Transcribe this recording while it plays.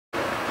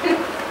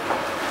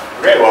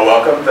Great, well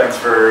welcome, thanks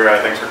for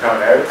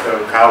coming out.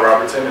 So Kyle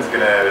Robertson is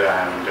going to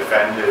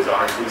defend his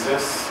honors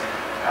thesis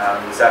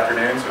this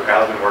afternoon. So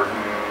Kyle's been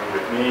working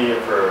with me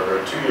for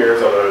about 2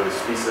 years, although this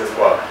thesis,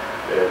 well,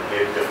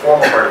 the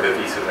formal part of the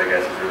thesis, I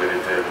guess, is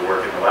related to the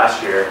work in the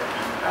last year.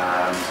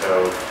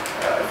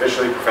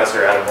 Officially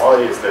Professor Adam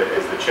Wally is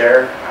the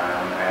chair,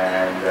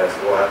 so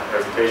we'll have a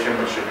presentation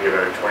which should be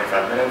about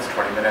 25 minutes,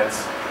 20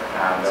 minutes.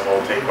 Then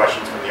we'll take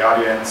questions from the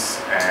audience,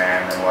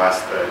 and then we'll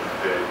ask the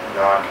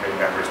non-committee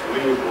members to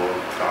leave. We'll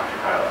talk to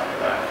Kyle after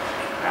that.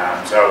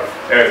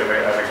 Anyways,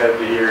 I'm excited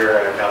to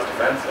hear Kyle's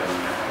defense.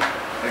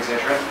 Thanks,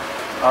 Adrian.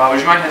 Would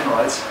you mind hitting the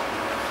lights?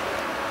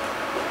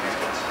 Thanks,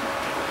 guys.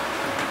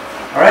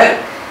 All right.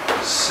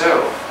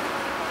 So,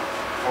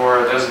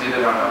 for those of you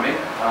that don't know me,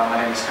 my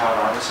name is Kyle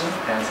Robertson,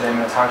 and today I'm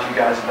going to talk to you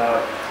guys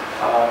about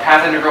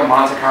path integral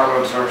Monte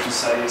Carlo absorption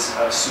studies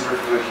of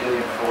superfluid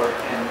helium-4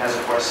 in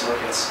Mesoporous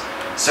Silicates.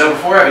 So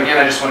before I begin,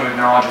 I just want to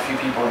acknowledge a few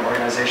people and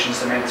organizations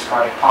that made this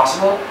project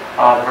possible.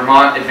 The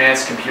Vermont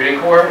Advanced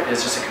Computing Core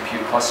is just a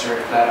compute cluster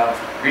that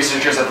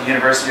researchers at the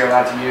university are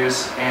allowed to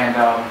use, and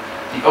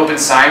the Open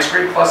Science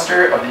Grid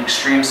cluster of the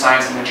Extreme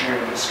Science and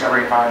Engineering and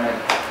Discovery environment.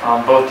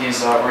 Both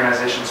these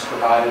organizations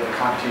provided the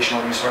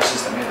computational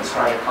resources that made this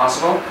project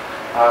possible,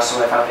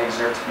 so I thought they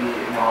deserve to be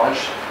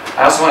acknowledged.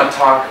 I also want to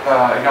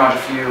acknowledge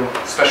a few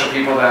special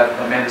people that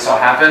made this all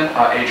happen.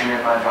 Adrian,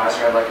 my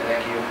advisor, I'd like to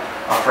thank you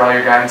for all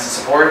your guidance and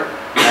support.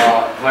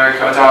 Larry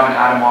Kotov and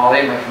Adam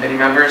Wally, my committee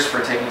members,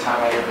 for taking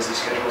time out of your busy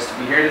schedules to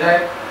be here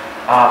today.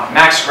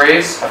 Max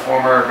Graves, a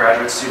former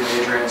graduate student of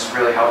Adrian's,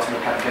 really helped me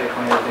kind of get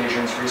acquainted with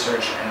Adrian's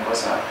research and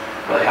was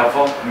really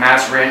helpful.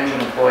 Matt's Ringe,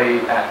 an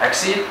employee at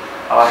Exceed,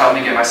 helped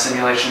me get my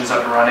simulations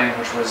up and running,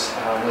 which was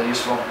really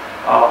useful.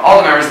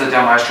 All the members of the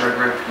Maestro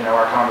group,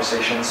 our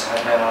conversations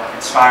have been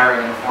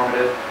inspiring and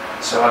informative,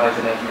 so I'd like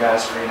to thank you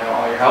guys for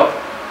all your help.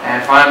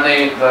 And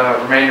finally, the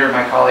remainder of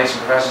my colleagues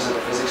and professors at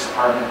the physics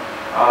department.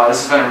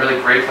 This has been a really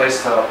great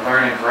place to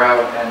learn and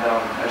grow, and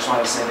I just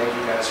wanted to say thank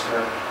you guys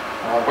for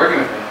working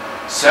with me.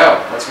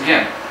 So, let's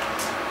begin.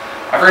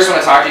 I first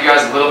want to talk to you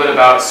guys a little bit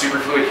about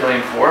superfluid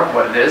helium-4,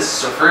 what it is.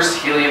 So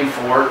first,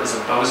 helium-4 is a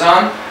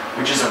boson,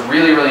 which is a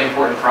really, really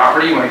important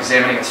property when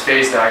examining its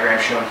phase diagram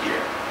shown here.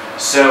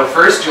 So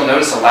first, you'll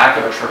notice a lack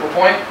of a triple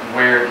point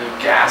where the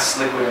gas,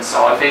 liquid, and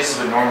solid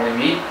phases would normally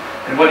meet.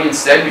 And what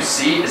instead you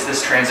see is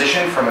this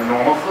transition from a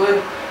normal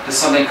fluid to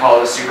something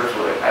called a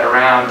superfluid at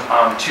around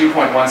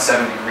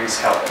 2.17 degrees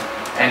Kelvin.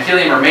 And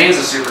helium remains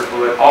a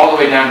superfluid all the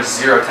way down to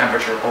 0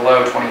 temperature,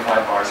 below 25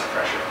 bars of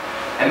pressure.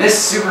 And this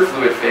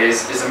superfluid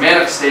phase is a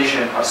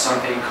manifestation of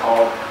something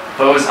called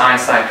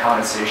Bose-Einstein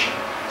condensation.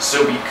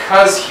 So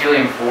because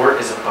helium-4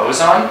 is a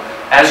boson,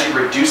 as you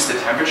reduce the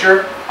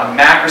temperature, a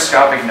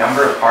macroscopic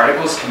number of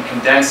particles can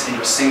condense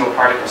into a single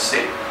particle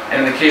state.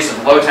 And in the case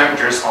of low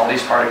temperatures, all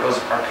these particles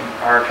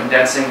are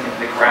condensing into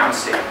the ground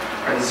state,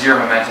 or the zero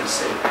momentum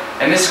state.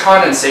 And this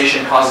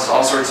condensation causes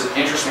all sorts of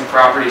interesting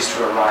properties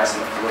to arise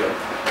in the fluid.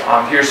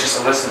 Here's just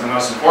a list of the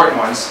most important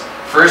ones.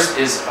 First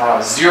is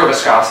zero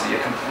viscosity, a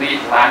complete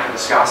lack of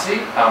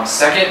viscosity.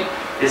 Second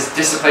is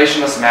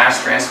dissipationless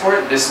mass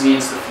transport. This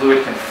means the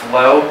fluid can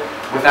flow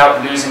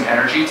without losing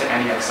energy to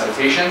any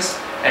excitations.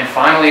 And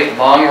finally,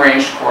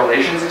 long-range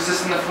correlations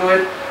exist in the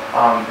fluid.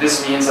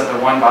 This means that the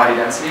one-body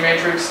density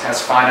matrix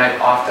has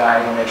finite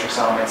off-diagonal matrix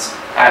elements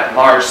at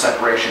large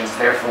separations,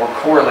 therefore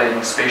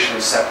correlating spatially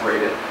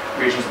separated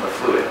regions of the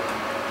fluid.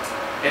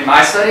 In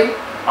my study,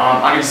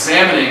 I'm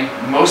examining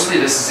mostly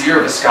this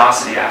zero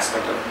viscosity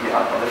aspect of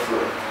the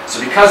fluid. So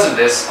because of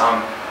this,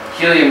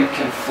 helium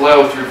can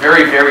flow through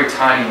very, very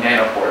tiny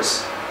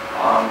nanopores,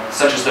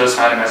 such as those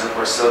found in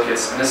Mesoporous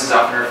Silicates, and this is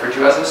often referred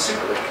to as a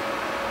superliquid.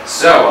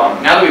 So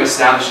now that we've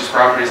established these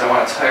properties, I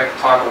want to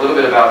talk a little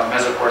bit about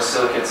Mesoporous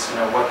Silicates,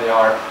 what they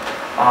are.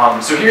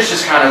 So here's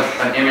just kind of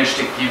an image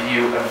to give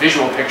you a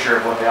visual picture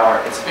of what they are.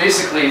 It's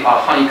basically a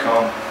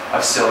honeycomb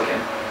of silicon.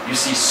 You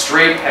see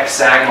straight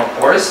hexagonal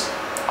pores.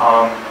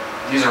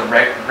 These are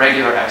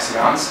regular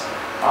hexagons.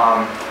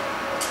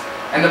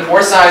 And the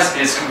pore size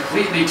is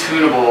completely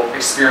tunable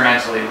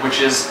experimentally, which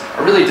is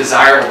a really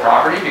desirable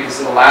property because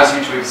it allows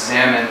you to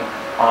examine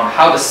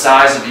how the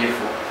size of the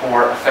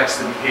pore affects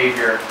the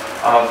behavior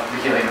of the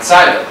helium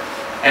inside of it.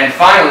 And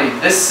finally,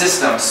 this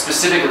system,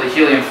 specifically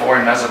helium-4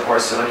 in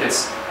Mesoporous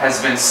Silicates,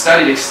 has been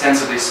studied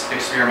extensively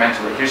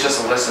experimentally. Here's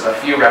just a list of a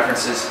few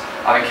references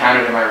I've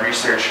encountered in my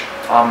research,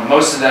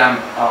 most of them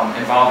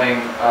involving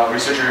a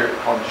researcher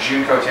called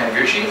Junko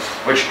Taniguchi,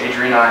 which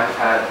Adrian and I have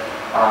had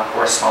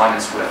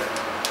correspondence with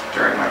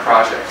during my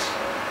project.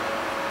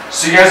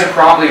 So you guys are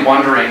probably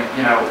wondering,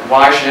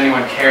 why should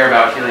anyone care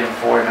about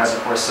helium-4 in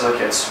Mesoporous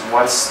Silicates?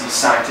 What's the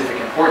scientific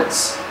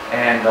importance?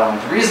 And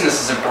the reason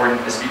this is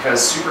important is because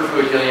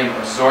superfluid helium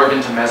absorbed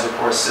into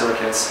Mesoporous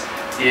Silicates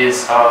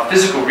is a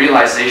physical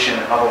realization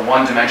of a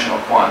one-dimensional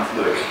quantum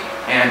fluid.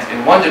 And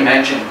in one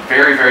dimension,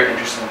 very, very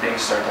interesting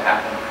things start to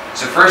happen.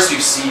 So first you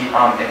see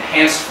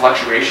enhanced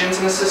fluctuations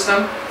in the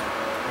system.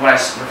 When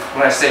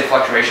I say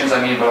fluctuations, I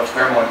mean both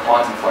thermal and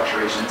quantum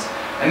fluctuations.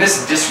 And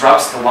this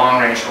disrupts the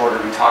long-range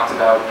order we talked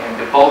about in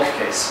the bulk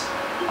case.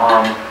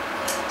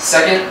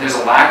 Second, there's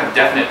a lack of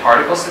definite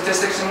particle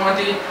statistics in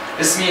 1D.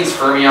 This means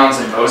fermions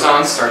and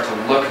bosons start to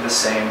look the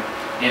same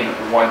in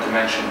one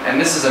dimension. And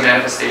this is a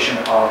manifestation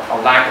of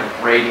a lack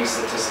of grading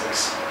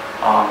statistics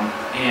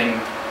in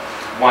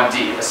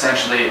 1D.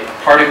 Essentially,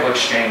 particle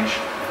exchange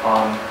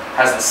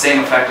has the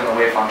same effect on the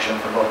wave function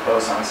for both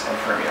bosons and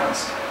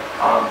fermions.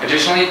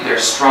 Additionally,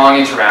 there's strong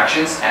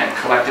interactions and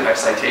collective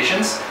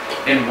excitations.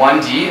 In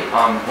 1D,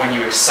 when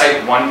you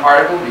excite one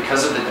particle,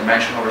 because of the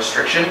dimensional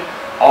restriction,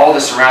 all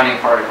the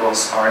surrounding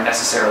particles are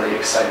necessarily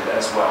excited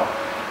as well.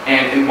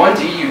 And in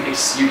 1D,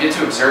 you get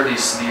to observe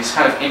these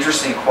kind of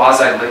interesting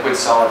quasi-liquid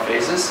solid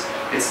phases.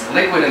 It's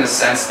liquid in the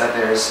sense that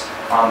there's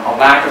a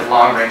lack of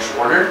long-range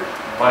order,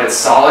 but it's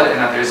solid, and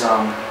that there's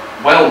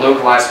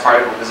well-localized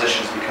particle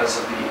positions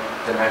because of the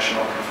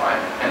dimensional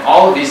confinement. And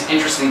all of these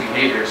interesting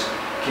behaviors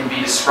can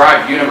be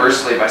described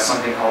universally by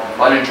something called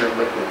Luttinger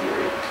liquid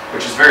theory,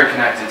 which is very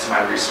connected to my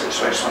research,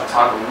 so I just want to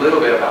talk a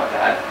little bit about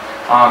that.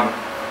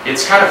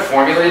 It's kind of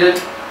formulated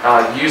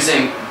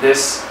using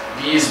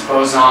these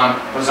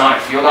bosonic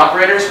field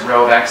operators.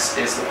 Rho of x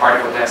is the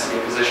particle density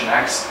at position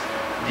x.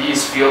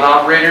 These field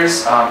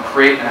operators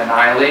create and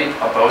annihilate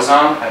a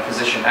boson at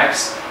position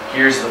x.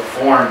 Here's the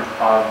form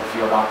of the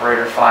field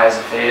operator. Phi is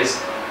a phase,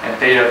 and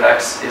theta of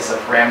x is a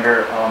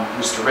parameter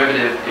whose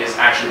derivative is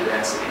actually the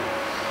density.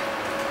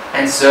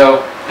 And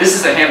so this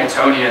is the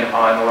Hamiltonian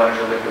on the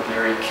Luttinger liquid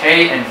theory.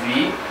 K and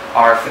V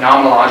are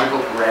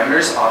phenomenological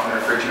parameters, often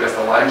referred to as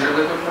the Luttinger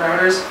liquid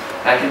parameters,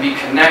 that can be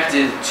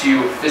connected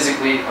to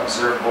physically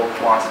observable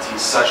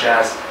quantities, such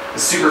as the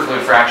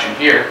superfluid fraction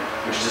here,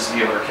 which is just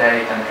V over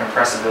K, and the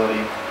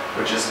compressibility,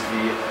 which is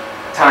V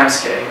times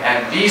K.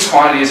 And these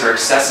quantities are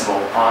accessible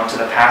to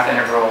the path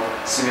integral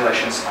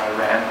simulations I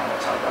ran.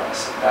 I'll talk about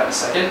that in a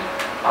second.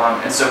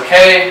 And so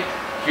K,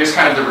 here's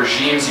kind of the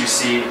regimes you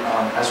see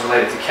as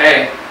related to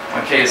K.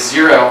 When K is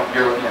 0,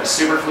 you're looking at a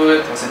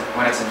superfluid.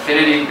 When it's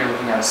infinity, you're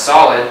looking at a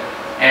solid.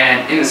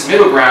 And in this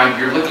middle ground,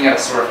 you're looking at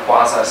a sort of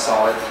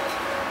quasi-solid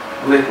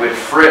liquid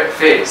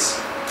phase.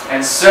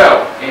 And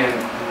so, in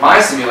my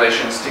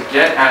simulations, to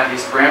get at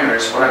these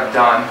parameters, what I've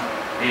done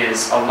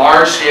is a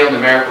large-scale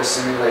numerical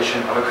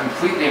simulation of a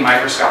completely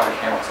microscopic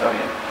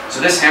Hamiltonian. So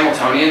this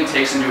Hamiltonian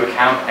takes into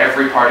account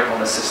every particle in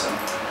the system.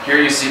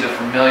 Here you see the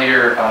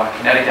familiar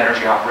kinetic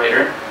energy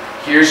operator.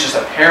 Here's just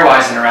a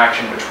pairwise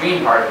interaction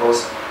between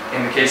particles.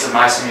 In the case of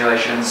my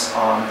simulations,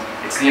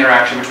 it's the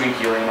interaction between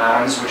helium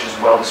atoms, which is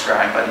well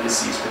described by the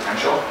disease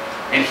potential.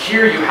 And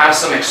here you have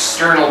some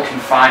external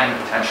confining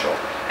potential.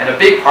 And a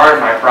big part of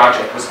my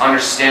project was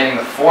understanding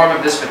the form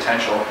of this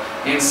potential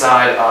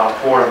inside a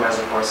pore of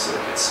Mesoporous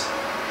Silicates.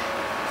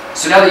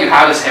 So now that you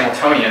have this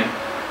Hamiltonian,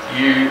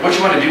 what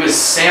you want to do is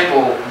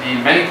sample the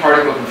many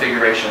particle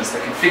configurations, the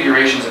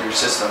configurations of your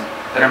system,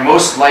 that are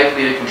most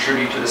likely to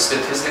contribute to the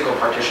statistical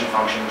partition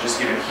function, which is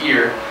given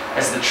here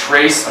as the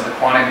trace of the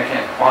quantum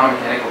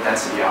mechanical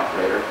density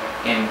operator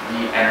in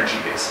the energy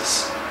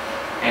basis.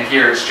 And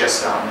here it's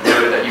just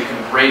noted that you can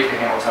break the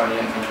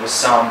Hamiltonian into a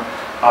sum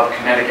of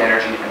kinetic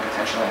energy and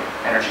potential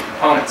energy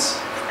components.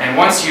 And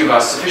once you've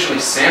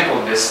sufficiently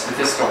sampled this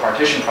statistical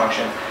partition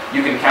function,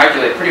 you can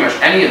calculate pretty much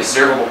any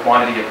observable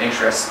quantity of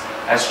interest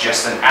as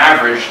just an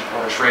average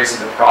or a trace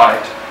of the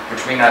product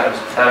between that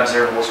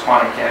observable's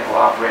quantum mechanical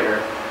operator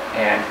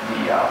and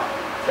the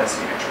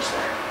density of interest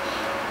there.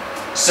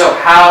 So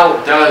how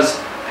does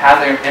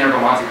path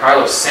integral Monte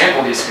Carlo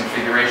sample these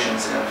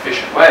configurations in an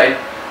efficient way?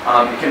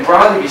 It can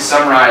broadly be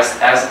summarized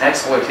as an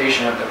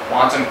exploitation of the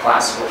quantum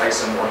classical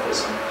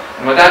isomorphism.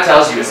 And what that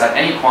tells you is that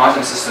any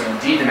quantum system in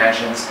d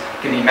dimensions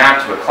can be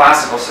mapped to a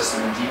classical system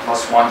in d+1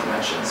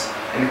 dimensions.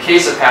 In the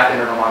case of path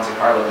integral Monte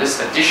Carlo,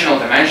 this additional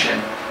dimension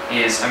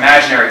is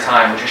imaginary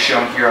time, which is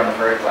shown here on the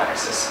vertical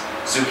axis.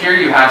 So here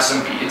you have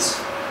some beads,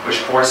 which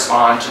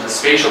correspond to the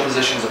spatial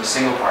positions of a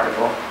single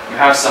particle. You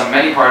have some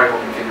many-particle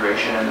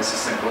configuration, and this is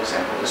a simple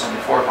example. There's only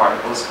 4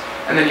 particles.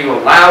 And then you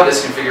allow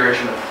this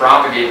configuration to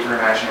propagate through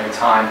imaginary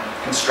time,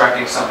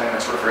 constructing something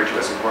that's referred to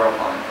as a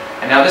whirlpool.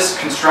 And now this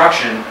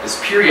construction is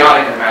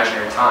periodic in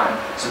imaginary time.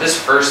 So this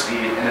first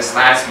bead and this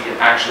last bead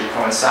actually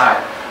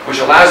coincide, which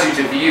allows you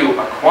to view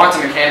a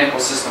quantum mechanical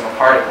system of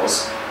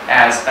particles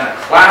as a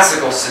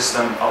classical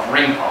system of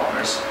ring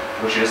polymers,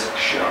 which is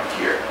shown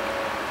here.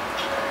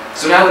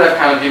 So now that I've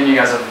kind of given you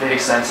guys a vague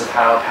sense of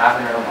how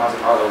path integral Monte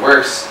Carlo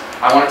works,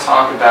 I want to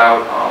talk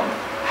about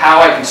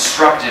how I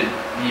constructed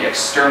the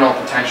external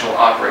potential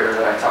operator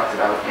that I talked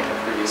about in the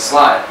previous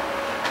slide.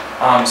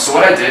 So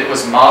what I did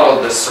was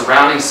model the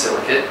surrounding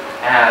silicate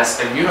as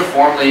a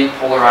uniformly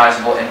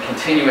polarizable and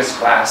continuous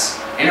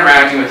glass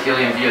interacting with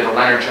helium via the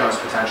Leonard-Jones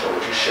potential,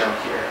 which is shown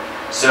here.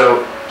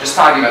 So just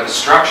talking about the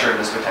structure of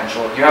this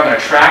potential, you have an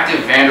attractive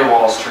van der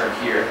Waals term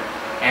here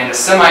and a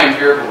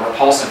semi-empirical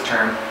repulsive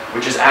term,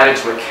 which is added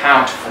to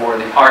account for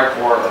the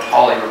hardcore or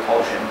poly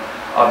repulsion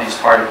of these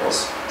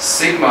particles.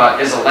 Sigma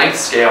is a length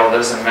scale that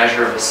is a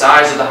measure of the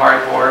size of the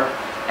hardcore,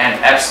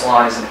 and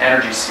epsilon is an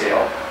energy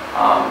scale.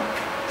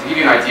 To give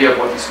you an idea of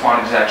what these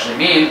quantities actually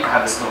mean, I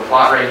have this little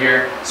plot right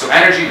here. So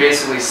energy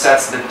basically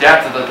sets the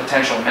depth of the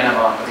potential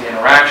minima of the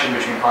interaction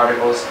between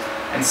particles,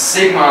 and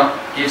sigma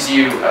gives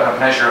you a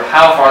measure of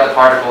how far the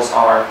particles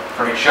are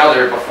from each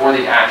other before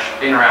the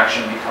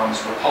interaction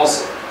becomes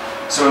repulsive.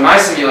 So in my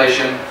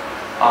simulation,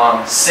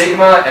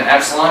 sigma and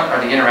epsilon are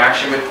the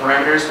interaction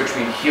parameters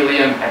between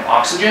helium and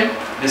oxygen.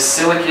 This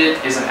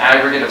silicate is an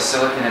aggregate of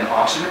silicon and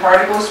oxygen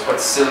particles, but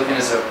silicon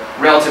is a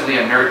relatively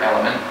inert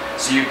element,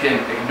 so you can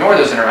ignore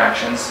those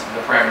interactions,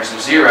 the parameters are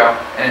 0,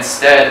 and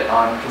instead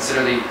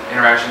consider the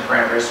interaction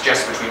parameters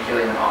just between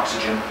helium and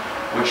oxygen,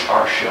 which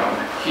are shown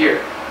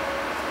here.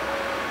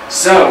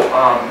 So,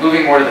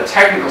 moving more to the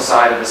technical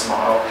side of this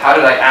model, how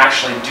did I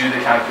actually do the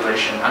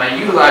calculation? And I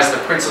utilized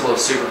the principle of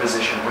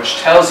superposition, which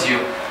tells you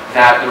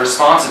that the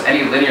response of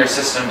any linear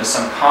system to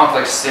some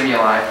complex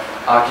stimuli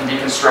can be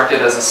constructed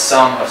as a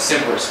sum of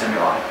simpler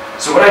stimuli.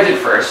 So what I did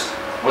first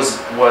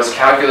was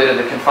calculated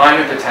the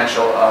confinement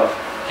potential of,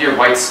 here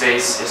white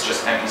space is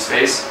just empty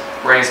space,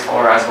 gray is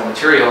polarizable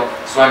material.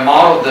 So I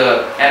modeled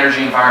the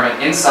energy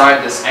environment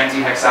inside this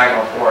empty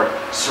hexagonal pore,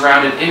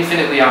 surrounded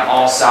infinitely on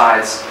all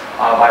sides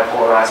by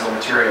polarizable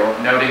material,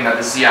 noting that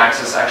the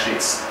z-axis actually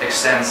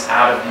extends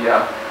out of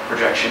the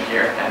projection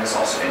here and is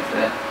also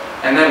infinite.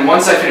 And then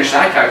once I finished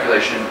that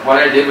calculation, what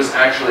I did was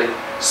actually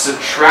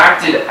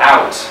subtracted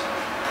out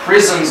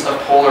prisms of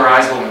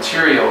polarizable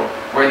material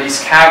where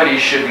these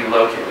cavities should be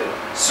located,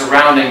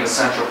 surrounding the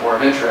central core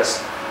of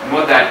interest. And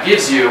what that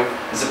gives you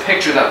is a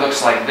picture that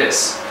looks like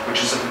this,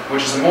 which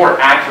is a more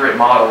accurate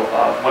model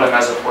of what a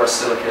mesoporous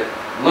silicate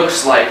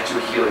looks like to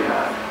a helium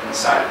atom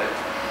inside of it.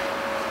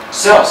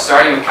 So,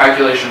 starting with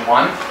calculation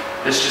 1,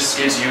 this just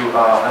gives you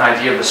an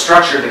idea of the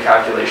structure of the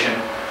calculation.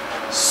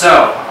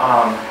 So,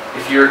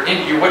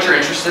 what you're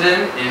interested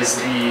in is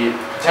the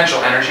potential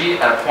energy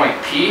at a point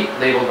P,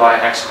 labeled by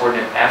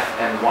x-coordinate F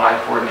and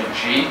y-coordinate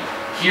G.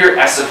 Here,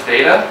 S of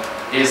theta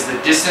is the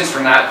distance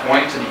from that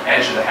point to the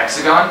edge of the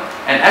hexagon,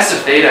 and S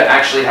of theta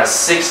actually has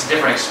 6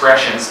 different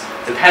expressions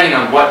depending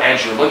on what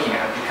edge you're looking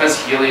at. Because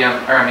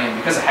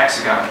because a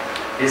hexagon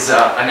is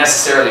a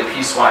necessarily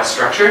piecewise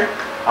structure,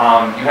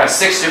 you have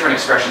 6 different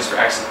expressions for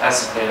S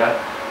of theta.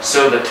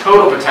 So the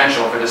total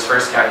potential for this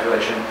first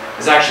calculation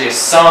is actually a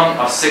sum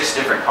of 6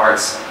 different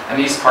parts, and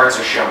these parts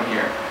are shown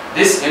here.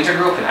 This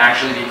integral can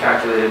actually be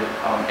calculated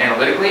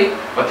analytically,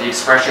 but the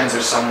expressions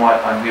are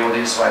somewhat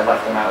unwieldy, so I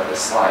left them out of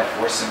this slide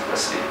for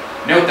simplicity.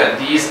 Note that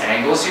these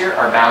angles here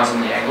are bounds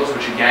on the angles,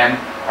 which again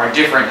are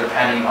different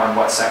depending on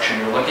what section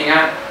you're looking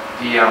at.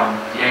 The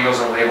angles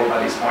are labeled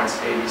by these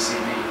points A, B, C,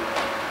 D,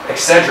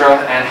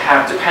 etc., and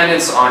have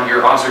dependence on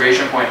your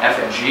observation point F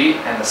and G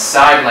and the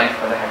side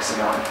length of the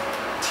hexagon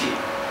T.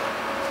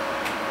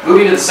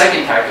 Moving to the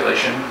second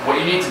calculation, what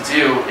you need to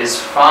do is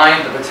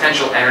find the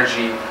potential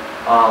energy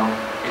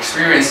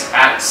experienced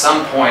at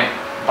some point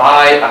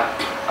by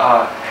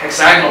a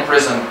hexagonal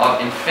prism of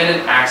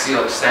infinite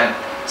axial extent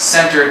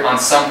centered on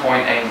some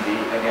point A and B,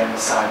 again the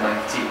side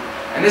length T.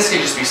 And this can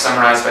just be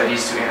summarized by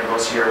these 2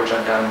 integrals here, which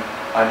I've done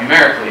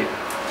numerically.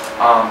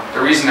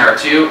 The reason there are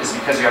 2 is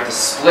because you have to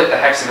split the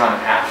hexagon in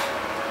half.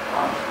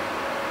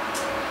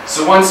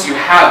 So once you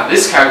have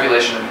this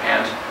calculation in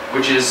hand,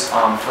 which is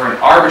for an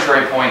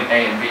arbitrary point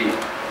A and B,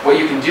 what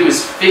you can do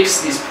is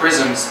fix these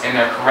prisms in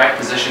their correct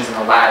positions in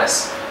the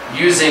lattice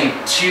using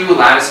 2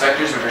 lattice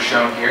vectors, which are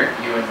shown here,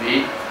 U and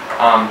V.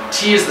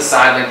 T is the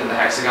side length of the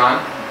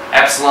hexagon,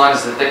 epsilon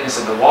is the thickness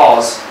of the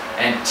walls,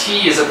 and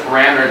T is a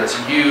parameter that's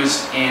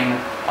used in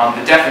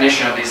the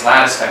definition of these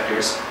lattice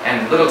vectors,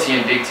 and little t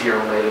and big T are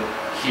related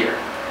here.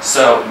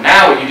 So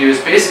now what you do is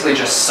basically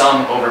just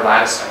sum over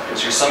lattice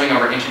vectors. You're summing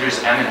over integers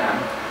m and m,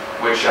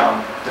 which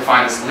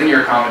define this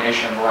linear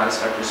combination of the lattice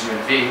vectors U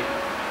and V,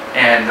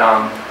 and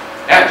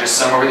yeah, just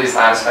sum over these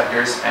lattice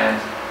vectors and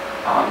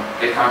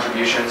get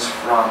contributions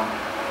from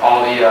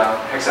all the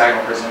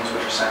hexagonal prisms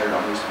which are centered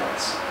on these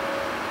points.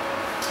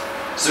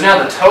 So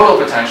now the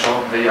total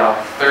potential, the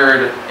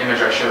third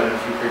image I showed in a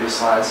few previous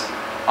slides,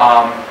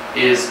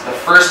 is the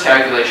first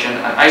calculation,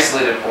 an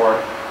isolated pore,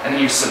 and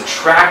then you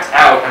subtract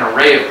out an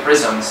array of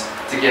prisms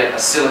to get a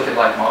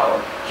silicate-like model.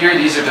 Here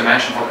these are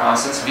dimensional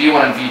constants.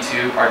 V1 and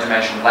V2 are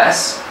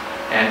dimensionless,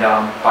 and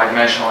by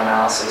dimensional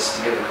analysis,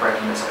 to get the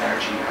correct units of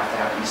energy, you have to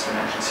have these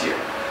dimensions here.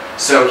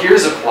 So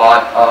here's a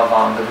plot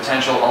of the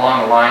potential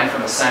along the line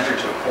from the center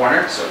to a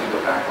corner. So if we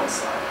go back one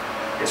slide,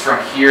 it's from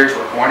here to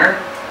a corner,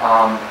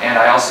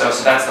 and so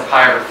that's the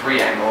pi over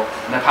 3 angle,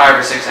 and the pi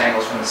over 6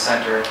 angles from the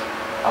center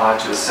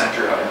to the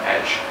center of an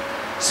edge.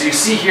 So you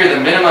see here the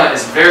minima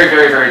is very,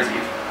 very, very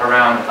deep,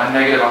 around a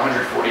negative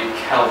 140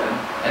 Kelvin.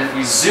 And if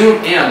we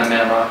zoom in on the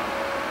minima,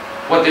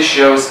 what this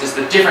shows is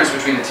the difference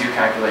between the 2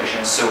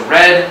 calculations. So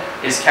red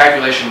is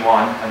calculation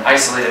 1, an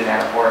isolated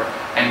nanopore,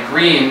 and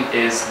green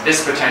is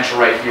this potential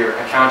right here,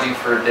 accounting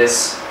for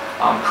this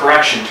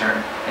correction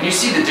term. And you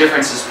see the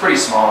difference is pretty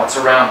small. It's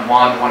around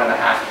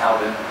 1.5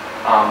 Kelvin.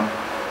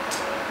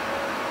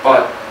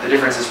 But the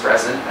difference is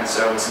present, and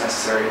so it's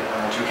necessary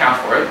to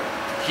account for it.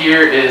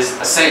 Here is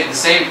the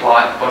same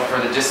plot, but for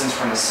the distance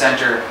from the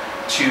center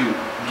to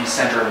the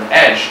center of an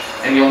edge.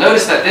 And you'll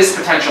notice that this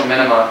potential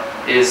minima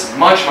is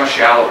much, much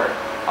shallower,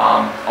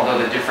 although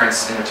the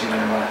difference in the 2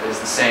 minima is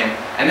the same.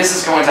 And this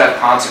is going to have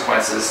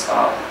consequences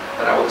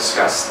that I will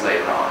discuss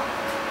later on.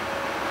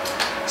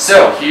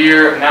 So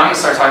here, now I'm going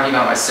to start talking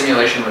about my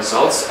simulation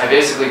results. I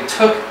basically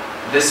took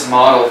this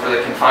model for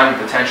the confinement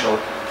potential,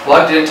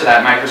 plugged it into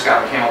that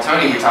microscopic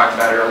Hamiltonian we talked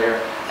about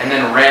earlier, and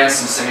then ran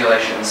some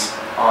simulations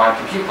on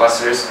compute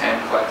clusters and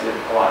collected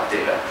a lot of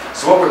data.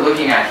 So what we're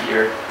looking at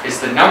here is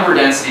the number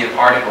density of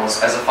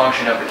particles as a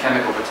function of the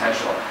chemical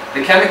potential.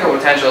 The chemical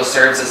potential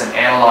serves as an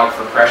analog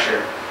for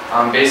pressure.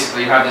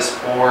 Basically, you have this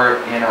pore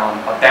in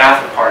a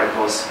bath of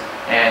particles,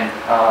 and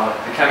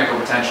the chemical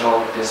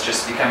potential is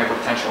just the chemical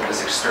potential of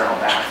this external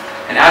bath.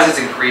 And as it's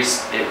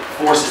increased, it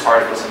forces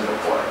particles into the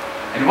pore.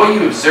 And what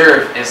you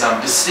observe is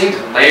distinct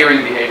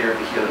layering behavior of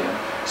the helium.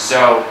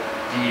 So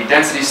the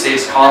density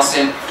stays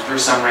constant through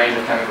some range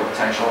of chemical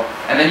potential,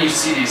 and then you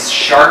see these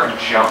sharp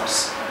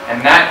jumps,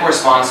 and that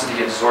corresponds to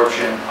the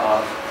absorption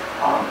of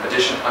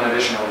an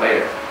additional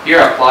layer. Here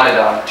I've plotted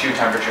two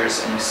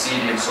temperatures, and you see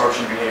the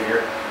absorption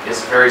behavior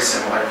is very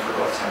similar for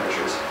both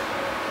temperatures.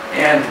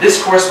 And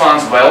this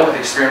corresponds well with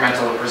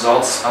experimental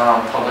results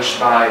published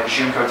by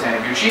Junko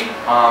Taniguchi.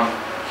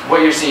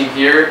 What you're seeing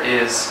here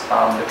is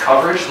the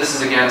coverage. This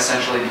is again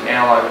essentially the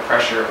analog of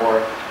pressure, or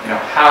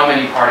how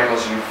many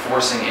particles you're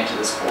forcing into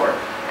this pore.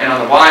 And on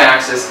the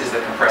y-axis is the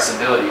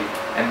compressibility.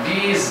 And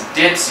these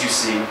dips you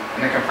see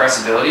in the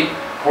compressibility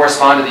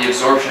correspond to the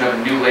absorption of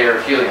a new layer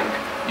of helium.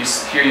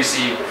 Here you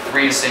see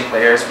 3 distinct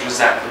layers, which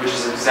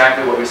is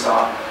exactly what we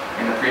saw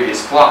in the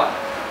previous plot.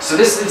 So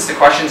this leads to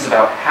questions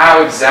about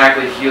how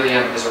exactly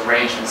helium is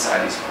arranged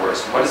inside these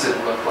pores. What does it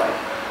look like?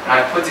 And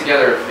I've put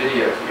together a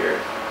video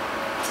here.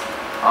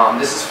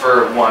 This is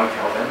for 1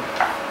 Kelvin.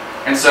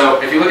 And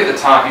so if you look at the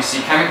top, you see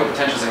chemical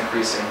potentials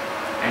increasing.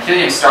 And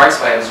helium starts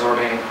by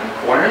absorbing in the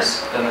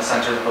corners, then the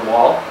center of the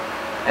wall,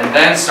 and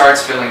then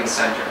starts filling the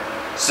center.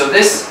 So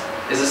this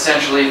is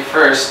essentially it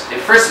first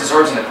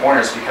absorbs in the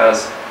corners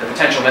because the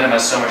potential minima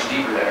is so much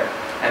deeper there.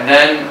 And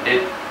then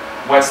it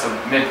wets the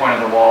midpoint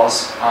of the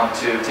walls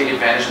to take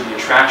advantage of the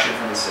attraction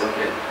from the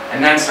silicate,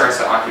 and then starts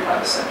to occupy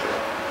the center.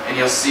 And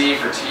you'll see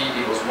for T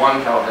equals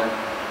 1 Kelvin,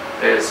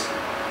 there's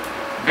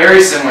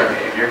very similar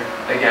behavior.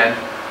 Again,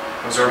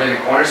 absorbing the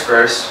corners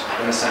first,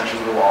 then the centers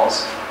of the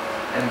walls,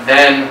 and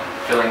then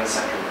filling the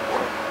center of the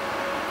pore.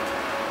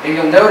 And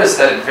you'll notice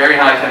that at very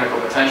high chemical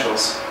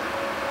potentials,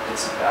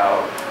 it's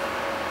about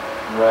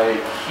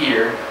right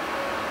here,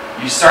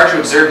 you start to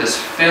observe this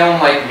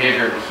film-like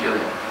behavior of the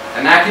helium.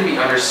 And that can be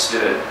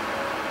understood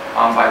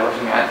by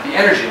looking at the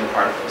energy in the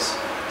particles.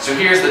 So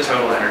here's the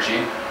total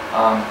energy.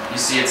 You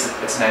see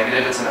it's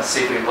negative, it's in a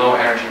safely low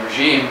energy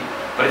regime.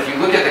 But if you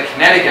look at the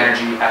kinetic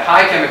energy at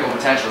high chemical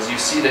potentials, you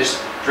see this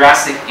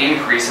drastic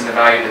increase in the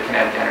value of the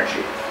kinetic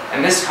energy.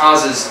 And this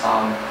causes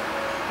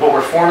what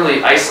were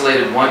formerly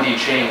isolated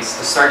 1D chains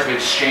to start to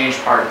exchange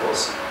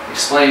particles,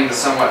 explaining the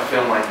somewhat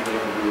film-like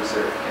behavior we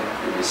observed in the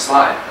previous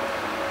slide.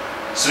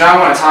 So now I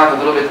want to talk a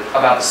little bit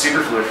about the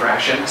superfluid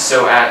fraction.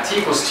 So at T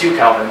equals 2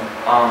 Kelvin,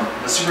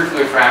 the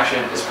superfluid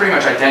fraction is pretty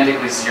much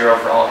identically 0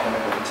 for all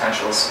chemical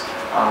potentials.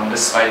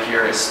 This spike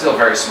here is still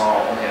very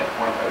small, only at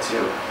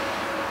 1/2.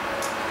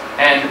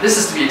 And this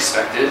is to be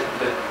expected.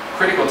 The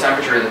critical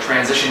temperature, the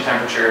transition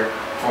temperature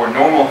for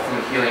normal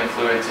helium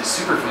fluid to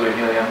superfluid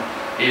helium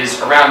is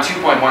around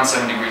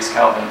 2.17 degrees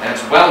Kelvin. And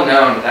it's well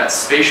known that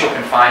spatial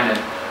confinement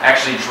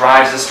actually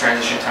drives this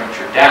transition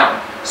temperature down.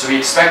 So we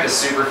expect the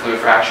superfluid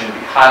fraction to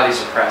be highly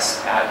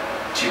suppressed at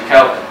 2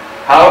 Kelvin.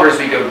 However, as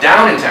we go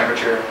down in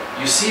temperature,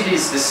 you see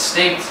these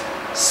distinct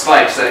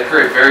spikes that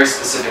occur at very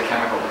specific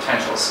chemical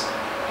potentials.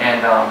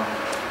 And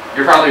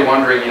you're probably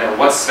wondering,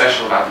 what's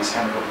special about these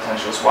chemical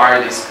potentials? Why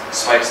are these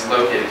spikes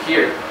located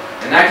here?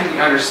 And that can be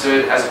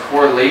understood as a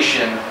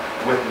correlation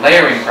with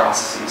layering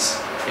processes.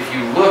 If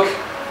you look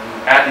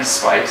at these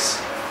spikes,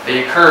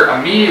 they occur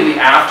immediately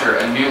after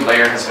a new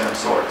layer has been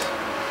absorbed.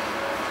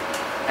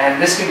 And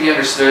this can be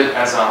understood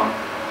as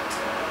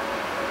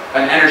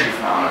an energy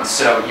phenomenon.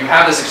 So you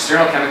have this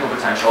external chemical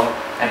potential,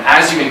 and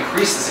as you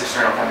increase this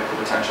external chemical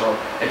potential,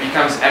 it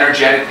becomes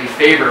energetically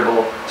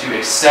favorable to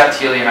accept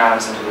helium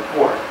atoms into the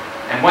pore.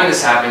 And when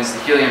this happens, the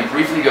helium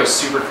briefly goes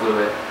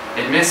superfluid,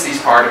 emits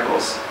these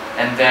particles,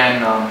 and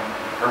then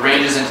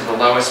arranges into the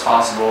lowest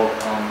possible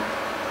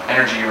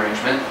energy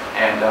arrangement,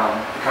 and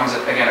becomes,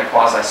 again, a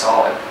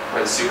quasi-solid,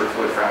 where the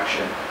superfluid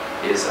fraction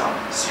is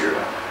 0.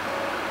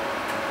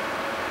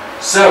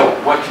 So,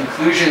 what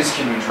conclusions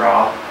can we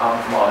draw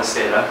from all this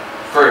data?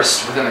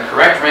 First, within the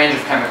correct range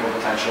of chemical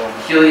potential,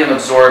 helium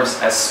absorbs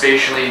as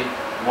spatially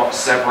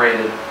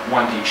separated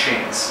 1D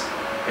chains.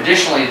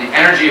 Additionally, the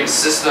energy of the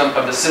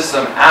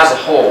system as a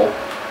whole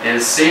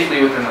is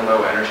safely within the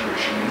low energy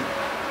regime.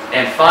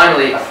 And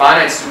finally, a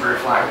finite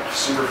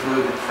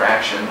superfluid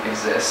fraction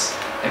exists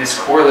and is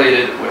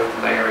correlated with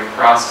layering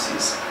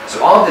processes.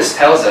 So all of this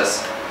tells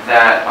us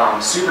that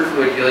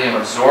superfluid helium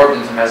absorbed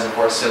into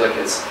Mesoporous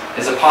Silicates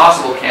is a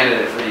possible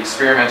candidate for the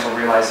experimental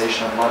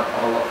realization of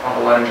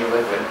a Ledinger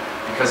liquid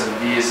because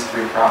of these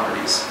 3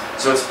 properties.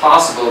 So it's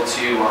possible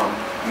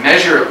to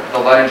measure the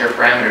Ledinger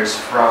parameters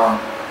from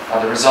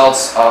the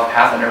results of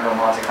Path-Enervo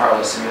Monte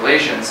Carlo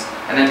simulations,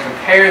 and then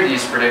compare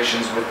these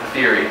predictions with the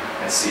theory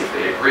and see if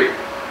they agree.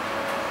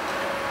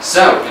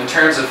 So, in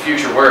terms of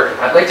future work,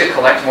 I'd like to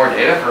collect more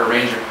data for a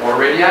range of pore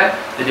radii.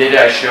 The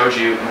data I showed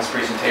you in this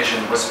presentation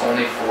was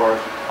only for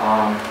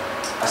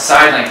a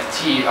side length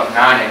T of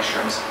 9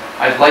 angstroms.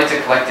 I'd like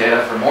to collect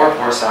data for more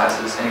pore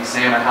sizes and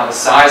examine how the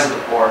size of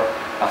the pore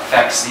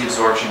affects the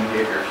absorption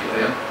behavior of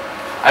helium.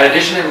 I'd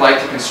additionally like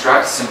to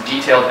construct some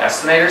detailed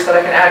estimators that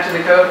I can add to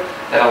the code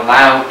that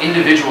allow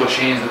individual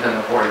chains within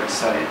the pore to be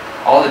studied.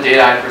 All the data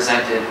I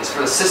presented is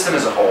for the system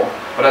as a whole,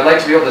 but I'd like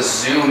to be able to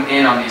zoom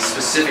in on these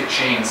specific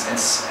chains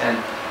and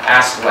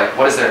ask, like,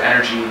 what is their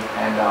energy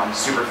and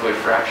superfluid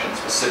fraction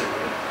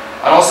specifically.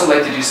 I'd also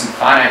like to do some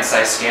finite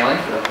size scaling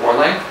for the pore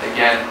length.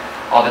 Again,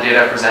 all the data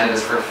I presented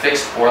is for a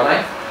fixed pore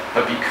length,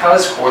 but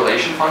because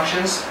correlation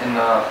functions in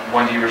the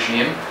 1D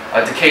regime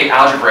decay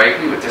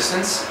algebraically with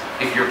distance,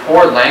 if your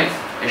pore length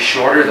is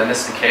shorter than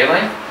this decay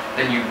length,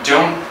 then you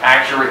don't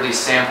accurately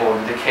sample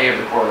the decay of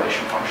the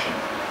correlation function.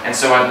 And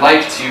so I'd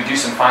like to do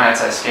some finite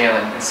size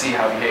scaling and see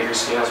how behavior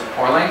scales with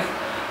pore length.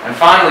 And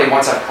finally,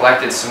 once I've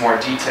collected some more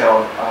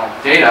detailed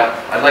data,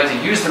 I'd like to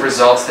use the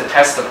results to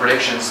test the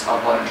predictions of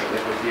blood and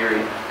liquid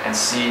theory and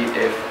see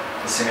if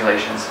the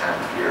simulations and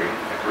the theory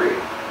agree.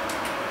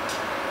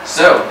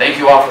 So, thank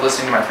you all for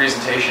listening to my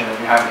presentation. If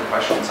you have any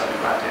questions, I'd be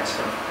glad to answer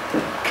them.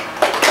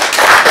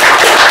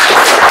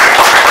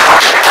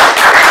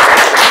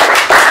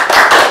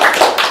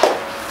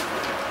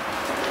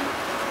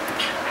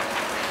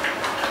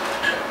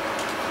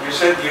 You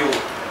said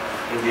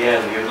in the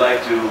end, you'd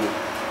like to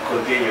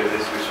continue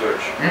this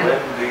research. Mm-hmm. When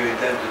do you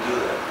intend to do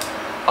that?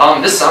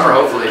 This summer,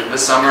 hopefully.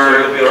 This summer. So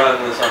you'll be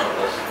around in the summer,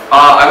 also?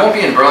 I won't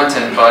be in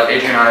Burlington, but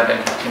Adrian and I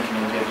can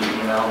communicate via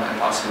email and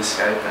possibly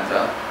Skype,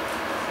 and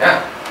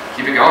yeah,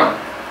 keep it going.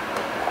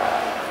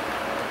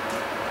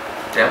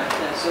 Yeah.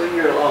 So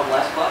your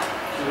last plot,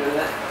 can you do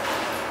that?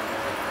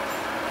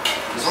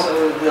 This one? So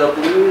the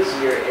blue is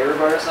your error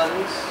bars on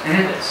these.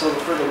 Mm-hmm. So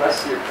for the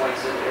rest of your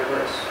points, the error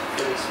bars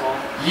really small.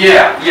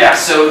 Yeah.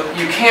 So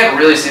you can't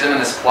really see them in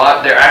this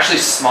plot. They're actually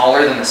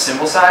smaller than the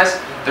symbol size.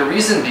 The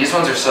reason these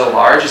ones are so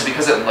large is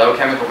because at low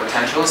chemical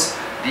potentials,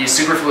 the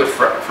superfluid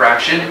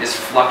fraction is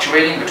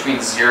fluctuating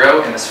between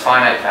 0 and this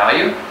finite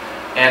value.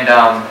 And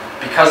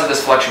because of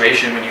this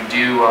fluctuation, when you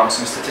do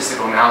some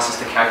statistical analysis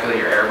to calculate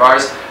your error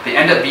bars, they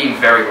end up being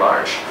very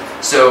large.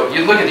 So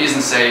you look at these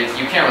and say,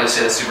 you can't really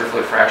say the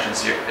superfluid fraction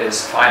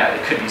is finite.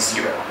 It could be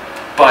 0.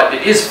 But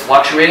it is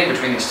fluctuating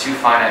between these two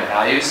finite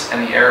values,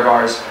 and the error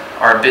bars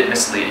are a bit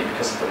misleading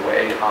because of the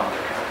way they're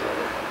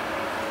calculated.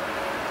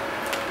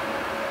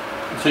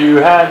 So you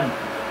had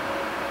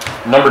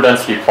number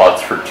density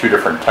plots for two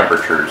different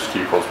temperatures,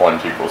 T equals 1,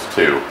 T equals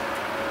 2,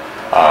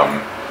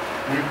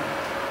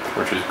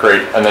 which is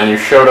great. And then you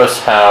showed us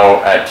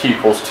how at T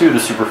equals 2, the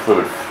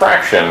superfluid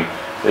fraction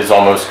is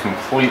almost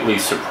completely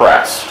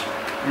suppressed.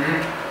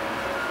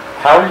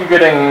 How are you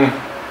getting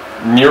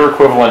near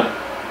equivalent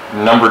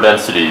number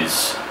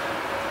densities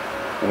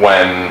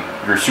when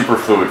your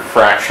superfluid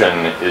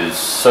fraction is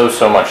so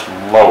much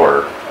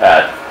lower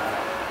at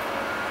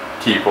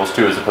T equals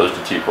 2 as opposed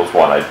to T equals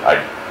 1? I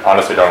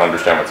honestly don't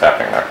understand what's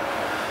happening there.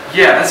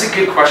 Yeah, that's a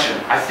good question.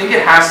 I think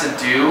it has to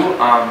do,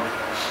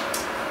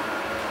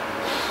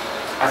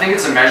 I think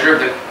it's a measure of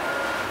the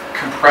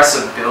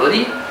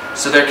compressibility.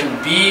 So there can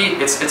be,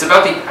 I think it's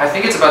about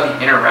the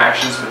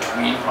interactions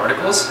between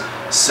particles.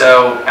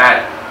 So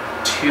at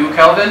 2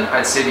 Kelvin,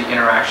 I'd say the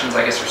interactions,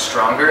 I guess, are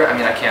stronger. I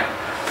mean, I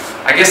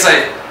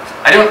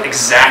don't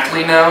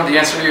exactly know the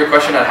answer to your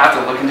question. I'd have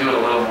to look into it a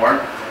little more.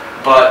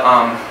 But,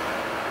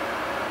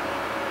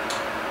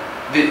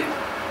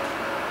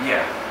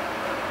 yeah,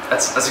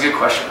 that's a good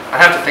question.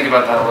 I'd have to think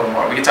about that a little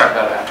more. We can talk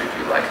about it after if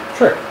you'd like.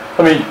 Sure.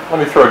 Let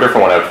me throw a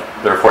different one out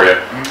there for you.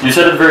 Mm-hmm. You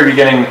said at the very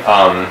beginning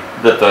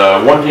that the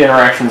 1D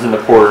interactions in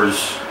the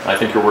pores, I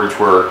think your words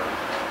were,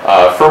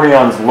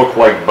 fermions look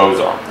like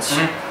bosons.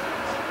 Mm-hmm.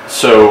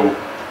 So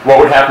what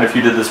would happen if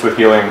you did this with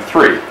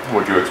helium-3?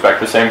 Would you expect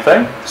the same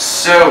thing?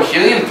 So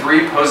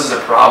helium-3 poses a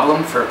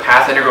problem for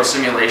path integral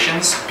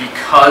simulations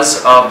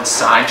because of the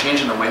sign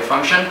change in the wave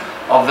function.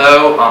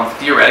 Although,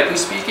 theoretically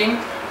speaking,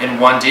 in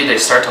 1D they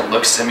start to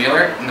look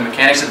similar. In the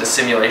mechanics of the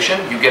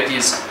simulation, you get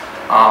these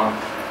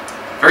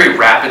very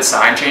rapid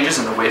sign changes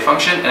in the wave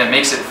function, and it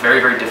makes it very,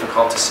 very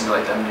difficult to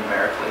simulate them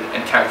numerically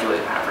and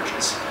calculate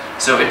averages.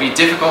 So it'd be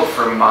difficult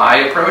for my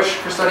approach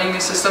for studying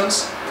these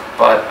systems,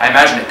 but I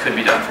imagine it could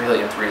be done for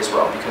helium-3 as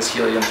well, because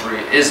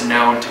helium-3 is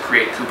known to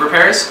create Cooper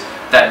pairs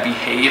that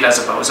behave as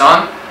a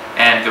boson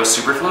and go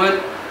superfluid,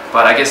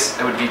 but I guess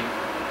it would be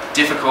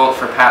difficult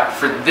for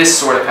this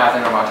sort of path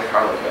integral Monte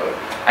Carlo code.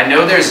 I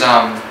know there's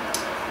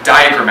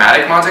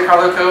diagrammatic Monte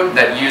Carlo code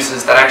that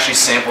actually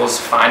samples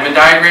Feynman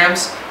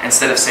diagrams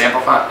instead of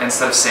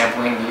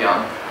sampling the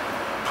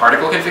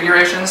particle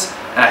configurations,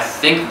 and I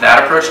think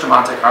that approach to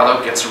Monte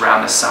Carlo gets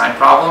around the sign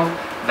problem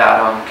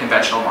that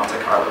conventional Monte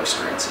Carlo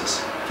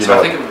experiences. So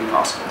I think it would be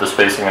possible. The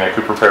spacing in a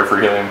Cooper pair for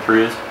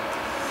helium-3 is?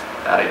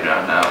 That I do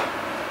not know.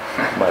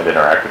 Might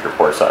interact with your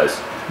pore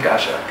size.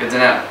 Gotcha. Good to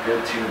know.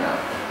 Good to know.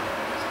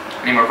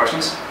 Any more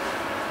questions?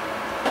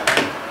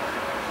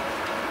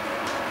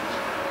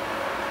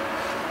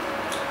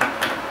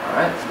 All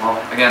right. Well.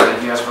 again,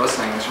 thank you guys for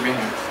listening. Thanks for being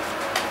here.